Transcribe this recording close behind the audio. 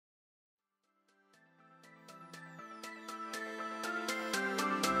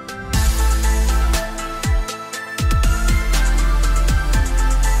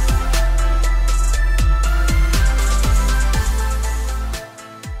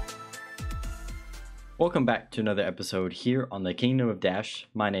Welcome back to another episode here on the Kingdom of Dash.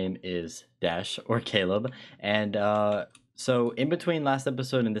 My name is Dash, or Caleb, and so in between last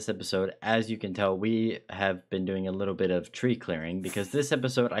episode and this episode, as you can tell, we have been doing a little bit of tree clearing, because this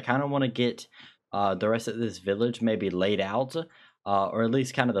episode I kind of want to get the rest of this village maybe laid out, or at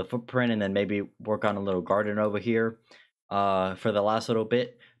least kind of the footprint, and then maybe work on a little garden over here for the last little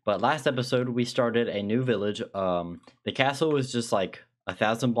bit. But last episode we started a new village. The castle was just like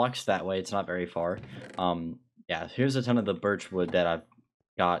 1,000 blocks that way. It's not very far. Yeah, here's a ton of the birch wood that I've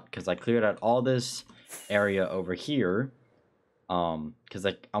got because I cleared out all this area over here. Because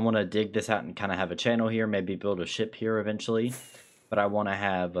I want to dig this out and kind of have a channel here, maybe build a ship here eventually. But I want to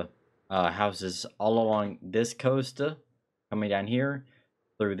have houses all along this coast, coming down here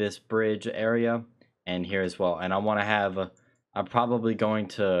through this bridge area and here as well. And I want to have I'm probably going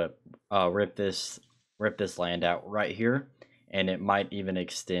to rip this land out right here. And it might even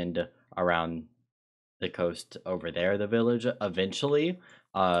extend around the coast over there, the village, eventually.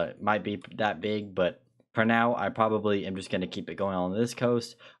 Might be that big, but for now, I probably am just going to keep it going on this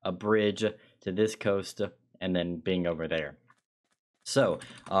coast, a bridge to this coast, and then being over there. So,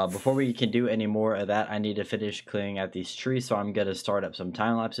 before we can do any more of that, I need to finish clearing out these trees, so I'm going to start up some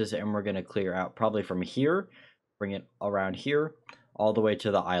time lapses, and we're going to clear out probably from here, bring it around here, all the way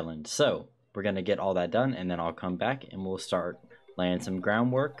to the island. So, we're going to get all that done, and then I'll come back and we'll start laying some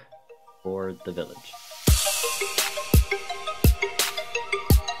groundwork for the village.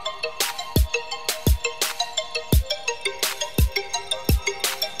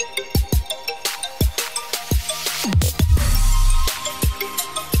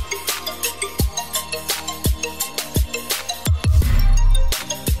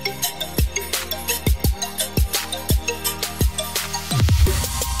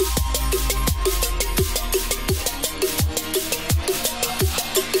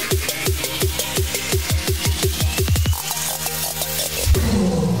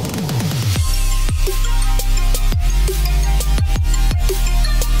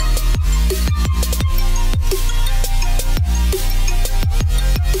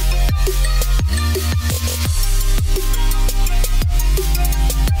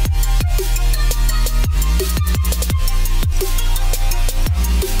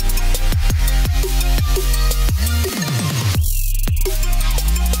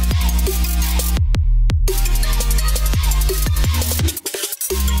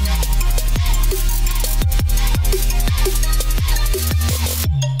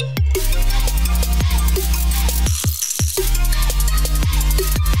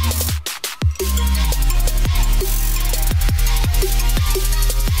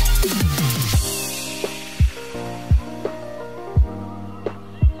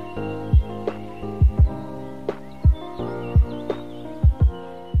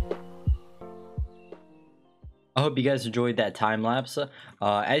 I hope you guys enjoyed that time lapse.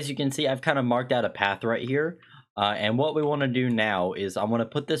 As you can see, I've kind of marked out a path right here. And what we want to do now is I want to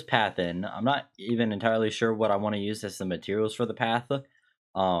put this path in. I'm not even entirely sure what I want to use as the materials for the path.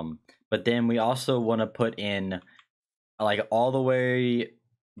 But then we also want to put in, like, all the way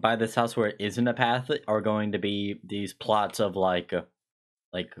by this house where it isn't a path are going to be these plots of like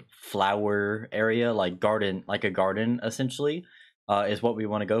flower area, like garden, like a garden essentially, is what we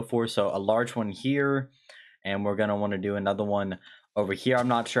want to go for. So a large one here. And we're going to want to do another one over here. I'm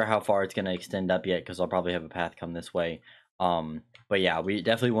not sure how far it's going to extend up yet because I'll probably have a path come this way. But yeah, we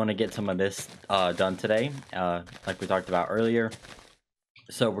definitely want to get some of this done today, like we talked about earlier.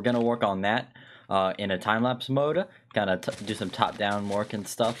 So we're going to work on that in a time-lapse mode, kind of do some top-down work and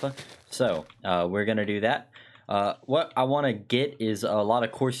stuff. So we're going to do that. What I want to get is a lot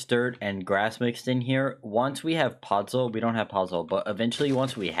of coarse dirt and grass mixed in here. Once we have podzol, we don't have podzol, but eventually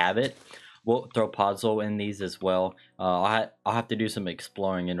once we have it, we'll throw podzol in these as well. I'll have to do some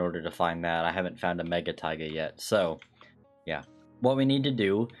exploring in order to find that. I haven't found a mega taiga yet. So, yeah. What we need to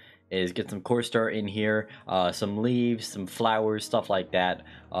do is get some coarse dirt in here, some leaves, some flowers, stuff like that,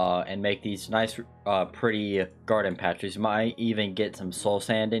 and make these nice, pretty garden patches. Might even get some soul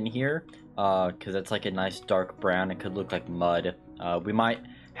sand in here, because it's like a nice dark brown. It could look like mud. We might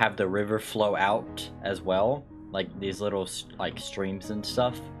have the river flow out as well, like these little like streams and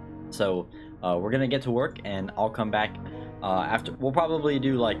stuff. So we're gonna get to work, and I'll come back after. We'll probably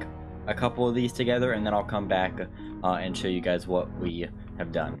do like a couple of these together, and then I'll come back and show you guys what we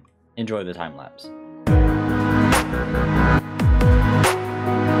have done. Enjoy the time lapse.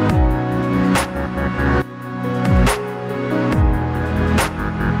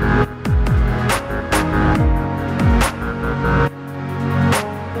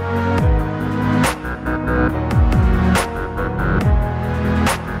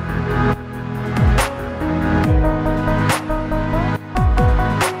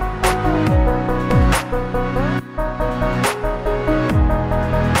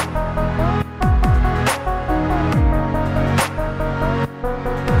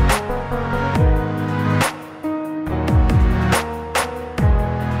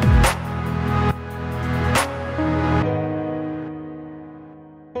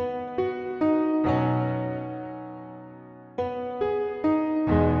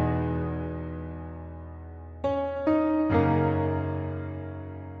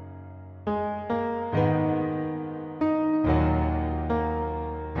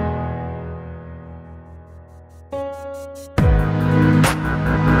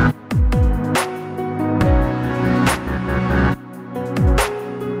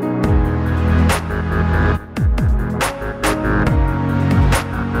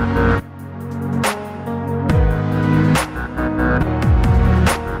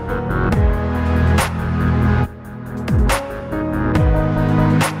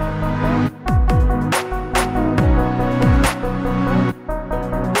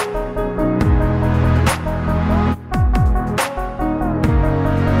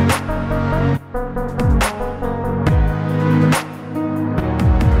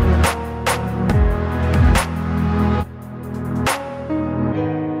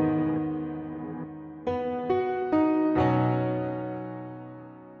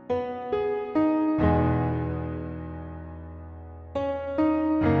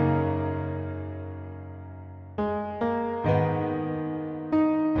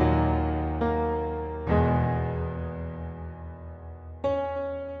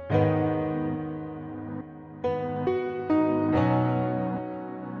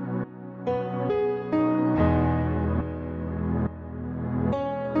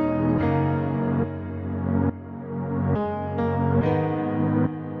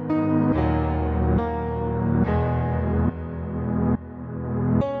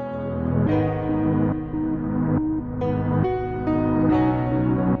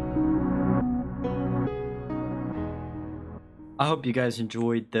 I hope you guys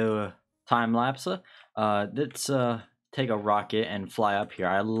enjoyed the time lapse. Let's take a rocket and fly up here.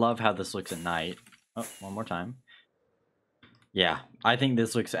 I love how this looks at night. Oh, one more time. Yeah, I think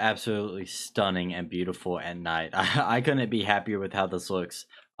this looks absolutely stunning and beautiful at night. I couldn't be happier with how this looks.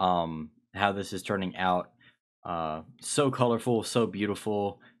 How this is turning out. So colorful, so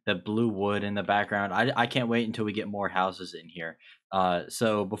beautiful. The blue wood in the background. I can't wait until we get more houses in here.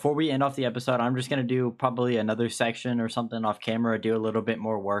 So before we end off the episode, I'm just gonna do probably another section or something off camera, do a little bit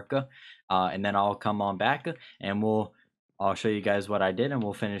more work, and then I'll come on back and I'll show you guys what I did and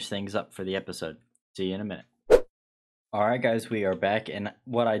we'll finish things up for the episode. See you in a minute. Alright guys, we are back, and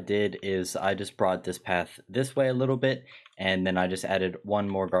what I did is I just brought this path this way a little bit, and then I just added one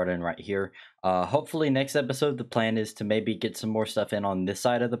more garden right here. Hopefully next episode the plan is to maybe get some more stuff in on this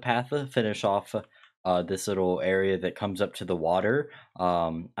side of the path, finish off this little area that comes up to the water.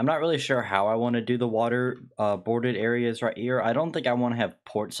 I'm not really sure how I want to do the water bordered areas right here. I don't think I want to have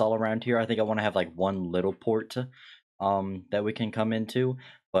ports all around here. I think I want to have like one little port that we can come into.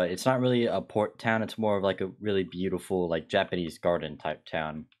 But it's not really a port town. It's more of like a really beautiful, like Japanese garden type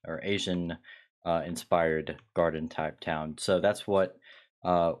town or Asian inspired garden type town. So that's what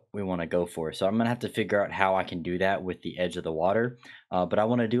we want to go for. So I'm gonna have to figure out how I can do that with the edge of the water. But I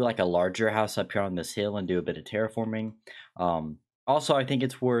want to do like a larger house up here on this hill and do a bit of terraforming. Also, I think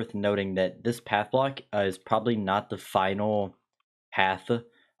it's worth noting that this path block is probably not the final path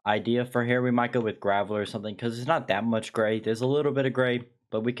idea for here. We might go with gravel or something because it's not that much gray. There's a little bit of gray,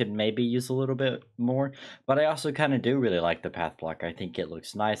 but we could maybe use a little bit more. But I also kind of do really like the path block. I think it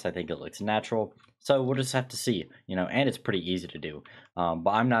looks nice. I think it looks natural. So we'll just have to see, you know, and it's pretty easy to do.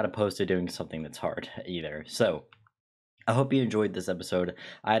 But I'm not opposed to doing something that's hard either. So I hope you enjoyed this episode.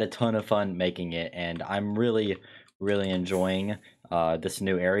 I had a ton of fun making it, and I'm really enjoying this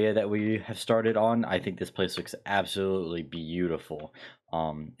new area that we have started on. I think this place looks absolutely beautiful.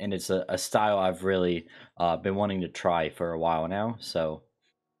 And it's a style I've really been wanting to try for a while now. So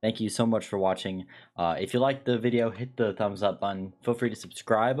thank you so much for watching. If you liked the video, hit the thumbs up button. Feel free to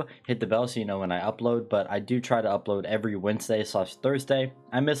subscribe. Hit the bell so you know when I upload. But I do try to upload every Wednesday/Thursday.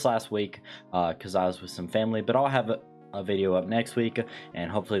 I missed last week because I was with some family. But I'll have a video up next week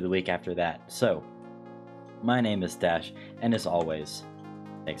and hopefully the week after that. So, my name is Dash, and as always,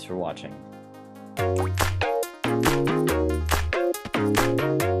 thanks for watching.